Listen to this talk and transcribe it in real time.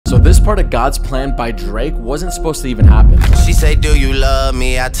So this part of God's Plan by Drake wasn't supposed to even happen. She say, do you love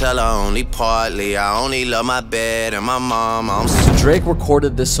me? I tell her only partly. I only love my bed and my mom. So Drake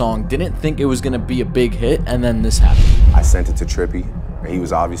recorded this song, didn't think it was gonna be a big hit, and then this happened. I sent it to Trippie. He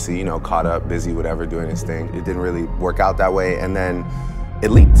was obviously, you know, caught up, busy, whatever, doing his thing. It didn't really work out that way, and then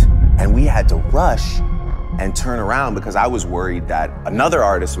it leaked. And we had to rush and turn around because I was worried that another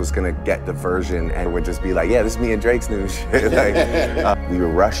artist was gonna get the version and would just be like, yeah, this is me and Drake's new shit. We were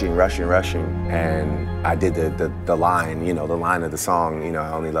rushing, and I did the line, you know, the line of the song, you know,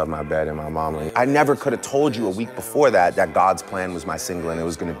 I only love my bed and my mom. I never could have told you a week before that God's Plan was my single and it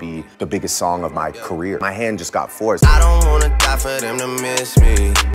was gonna be the biggest song of my career. My hand just got forced. I don't wanna die for them to miss me.